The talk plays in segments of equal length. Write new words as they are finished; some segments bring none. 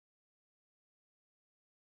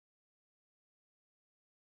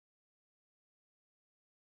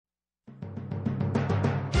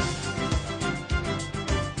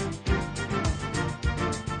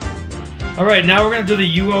All right, now we're gonna do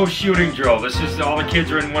the UO shooting drill. This is all the kids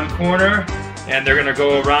are in one corner and they're gonna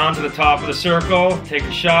go around to the top of the circle, take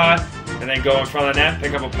a shot, and then go in front of the net,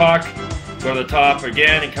 pick up a puck, go to the top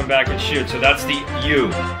again, and come back and shoot. So that's the U.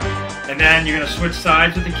 And then you're gonna switch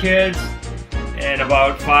sides with the kids in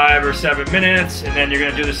about 5 or 7 minutes, and then you're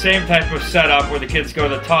gonna do the same type of setup where the kids go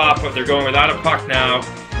to the top, but they're going without a puck now,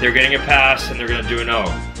 they're getting a pass, and they're gonna do an O.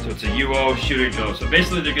 So it's a UO shooting drill. So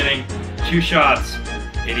basically they're getting 2 shots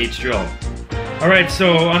in each drill. All right,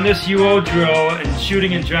 so on this UO drill and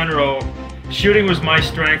shooting in general, shooting was my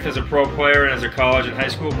strength as a pro player and as a college and high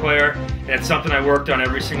school player, and it's something I worked on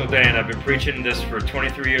every single day, and I've been preaching this for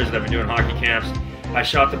 23 years that I've been doing hockey camps. I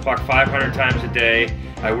shot the puck 500 times a day.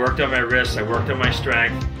 I worked on my wrists, I worked on my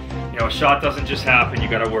strength. You know, a shot doesn't just happen, you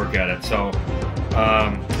gotta work at it. So,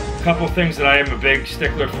 a couple things that I am a big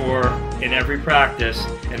stickler for in every practice,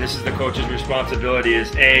 and this is the coach's responsibility,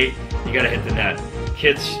 is A, you gotta hit the net.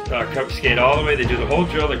 Kids skate all the way, they do the whole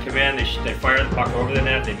drill, they come in, they fire the puck over the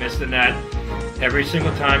net, they miss the net. Every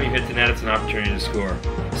single time you hit the net, it's an opportunity to score.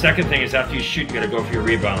 Second thing is after you shoot, you gotta go for your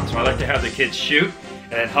rebound. So I like to have the kids shoot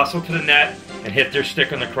and then hustle to the net and hit their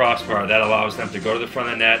stick on the crossbar. That allows them to go to the front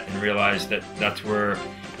of the net and realize that that's where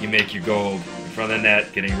you make your gold, in front of the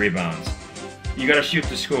net, getting rebounds. You gotta shoot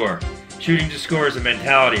to score. Shooting to score is a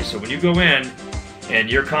mentality, so when you go in and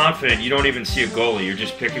you're confident, you don't even see a goalie, you're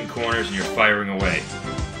just picking corners and you're firing away.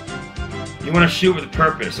 You wanna shoot with a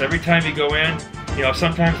purpose. Every time you go in, you know,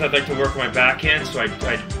 sometimes I'd like to work on my backhand, so I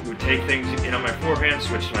would take things in on my forehand,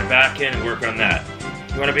 switch to my backhand, and work on that.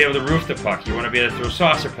 You want to be able to roof the puck. You want to be able to throw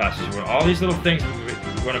saucer passes. You want all these little things.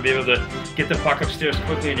 You want to be able to get the puck upstairs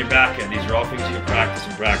quickly in your backhand. These are all things you can practice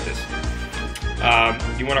and practice.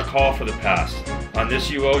 You want to call for the pass. On this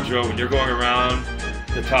UO drill, when you're going around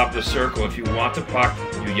the top of the circle, if you want the puck,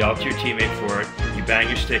 you yell to your teammate for it. You bang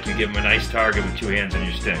your stick. You give them a nice target with 2 hands on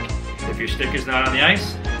your stick. If your stick is not on the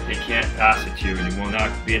ice, they can't pass it to you, and you will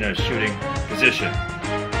not be in a shooting position.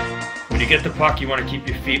 When you get the puck, you want to keep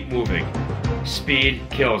your feet moving. Speed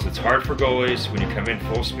kills. It's hard for goalies when you come in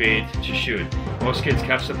full speed to shoot. Most kids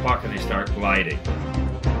catch the puck and they start gliding.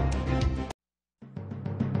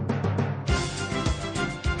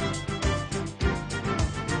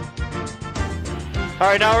 All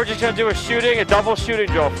right, now we're just gonna do a double shooting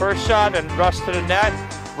drill. First shot and rush to the net,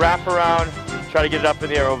 wrap around, try to get it up in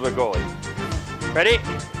the air over the goalie. Ready?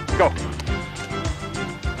 Go.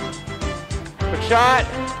 Quick shot,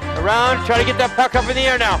 around, try to get that puck up in the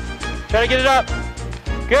air now. Try to get it up.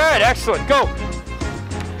 Good, excellent, go.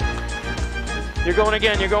 You're going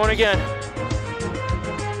again, you're going again.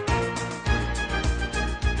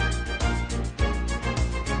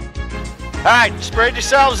 All right, spread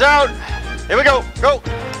yourselves out. Here we go, go. All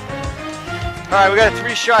right, we got a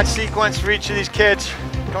 3-shot sequence for each of these kids.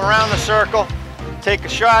 Come around the circle, take a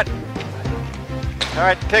shot. All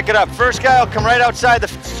right, pick it up. First guy will come right outside the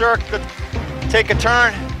circle, take a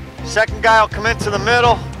turn. Second guy will come into the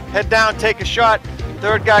middle, head down, take a shot.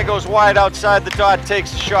 Third guy goes wide outside the dot,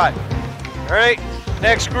 takes a shot. All right,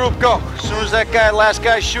 next group, go. As soon as that guy, last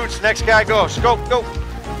guy shoots, next guy goes. Go, go.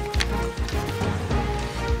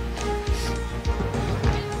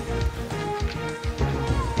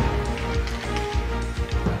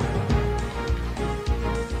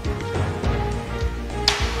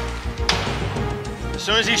 As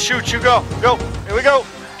soon as he shoots, you go. Go. Here we go.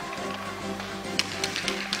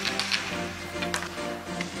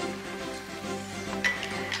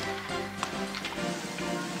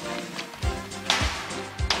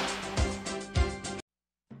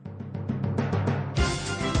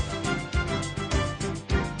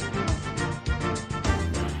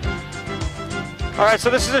 All right, so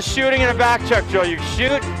this is a shooting and a back check drill. You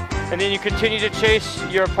shoot, and then you continue to chase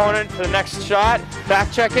your opponent for the next shot,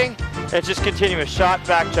 back checking. It's just continuous, shot,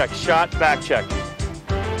 back check, shot, back check.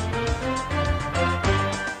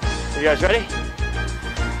 You guys ready?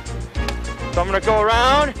 So I'm gonna go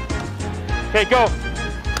around. Okay, go.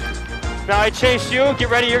 Now I chase you, get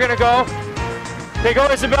ready, you're gonna go. Okay,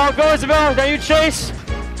 go Isabel, go Isabel, now you chase.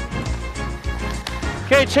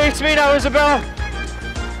 Okay, chase me now Isabel.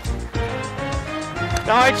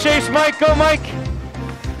 Now I chase Mike, go Mike.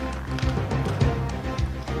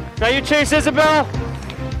 Now you chase Isabel.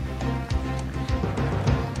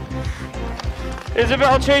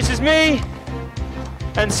 Isabel chases me,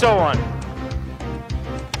 and so on.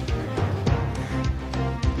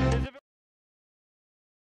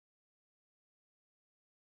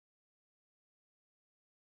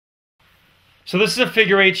 So this is a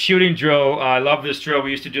figure 8 shooting drill. I love this drill.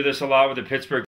 We used to do this a lot with the Pittsburgh